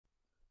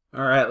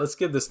All right, let's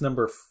give this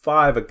number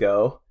 5 a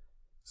go.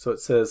 So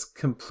it says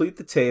complete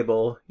the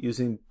table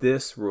using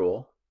this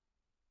rule,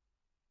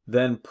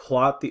 then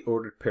plot the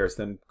ordered pairs,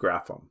 then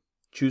graph them.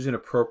 Choose an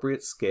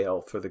appropriate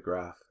scale for the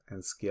graph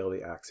and scale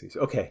the axes.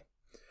 Okay,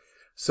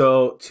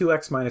 so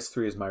 2x minus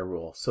 3 is my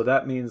rule. So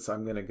that means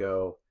I'm going to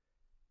go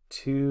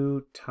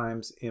 2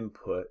 times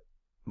input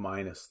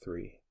minus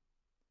 3.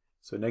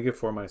 So negative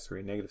 4 minus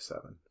 3, negative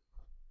 7.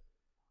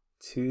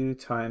 2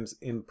 times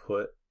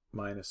input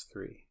minus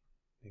 3.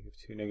 Negative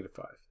 2, negative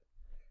 5.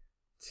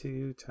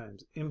 2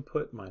 times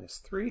input minus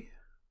 3.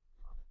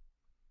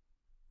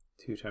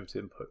 2 times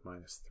input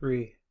minus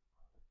 3.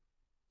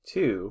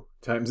 2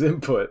 times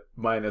input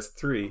minus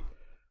 3.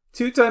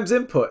 2 times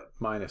input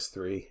minus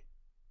 3.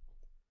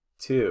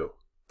 2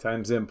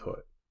 times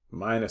input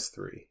minus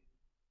 3.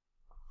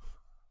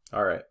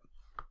 All right.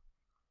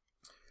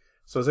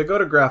 So as I go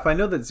to graph, I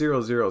know that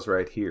 0, 0 is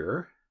right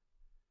here.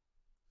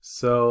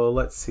 So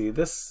let's see.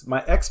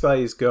 My x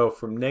values go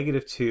from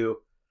negative 2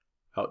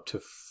 out to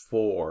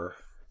 4.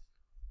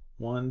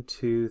 1,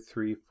 2,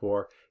 3,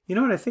 4. You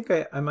know what? I think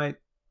I might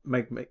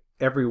make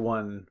every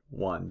one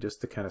 1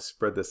 just to kind of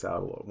spread this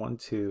out a little. 1,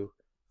 2,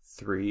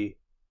 3,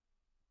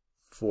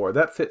 4.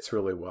 That fits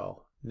really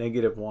well.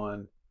 Negative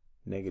 1,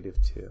 negative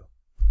 2.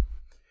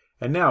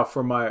 And now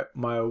for my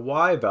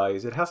y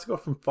values, it has to go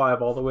from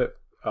 5 all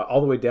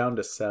the way down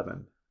to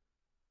 7.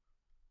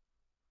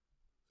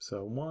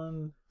 So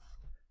 1,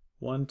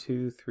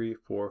 2, 3,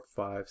 4,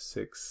 5,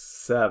 6,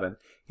 7.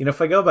 You know,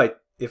 if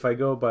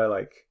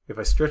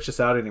I stretch this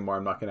out anymore,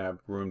 I'm not going to have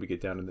room to get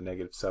down to the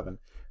negative 7.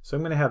 So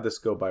I'm going to have this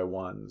go by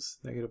ones.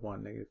 Negative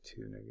 1, negative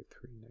 2, negative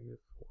 3, negative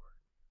 4,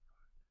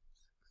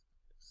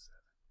 7.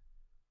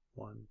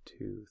 1,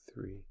 2,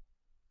 3,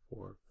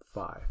 4,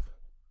 5.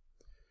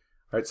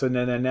 All right, so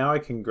now I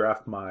can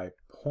graph my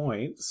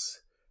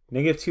points.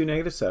 Negative 2,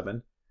 negative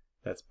 7.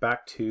 That's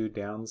back 2,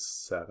 down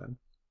 7.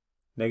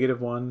 Negative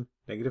 1,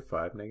 negative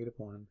 5, negative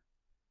 1,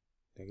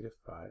 negative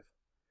 5.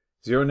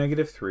 0,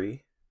 negative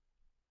 3.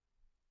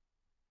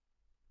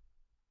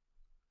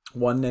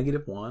 1,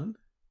 negative 1.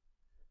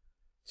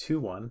 2,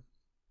 1.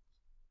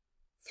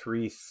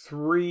 3,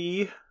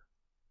 3.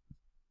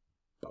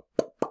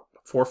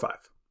 4, 5.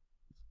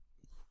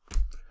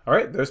 All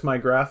right, there's my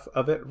graph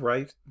of it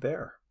right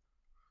there.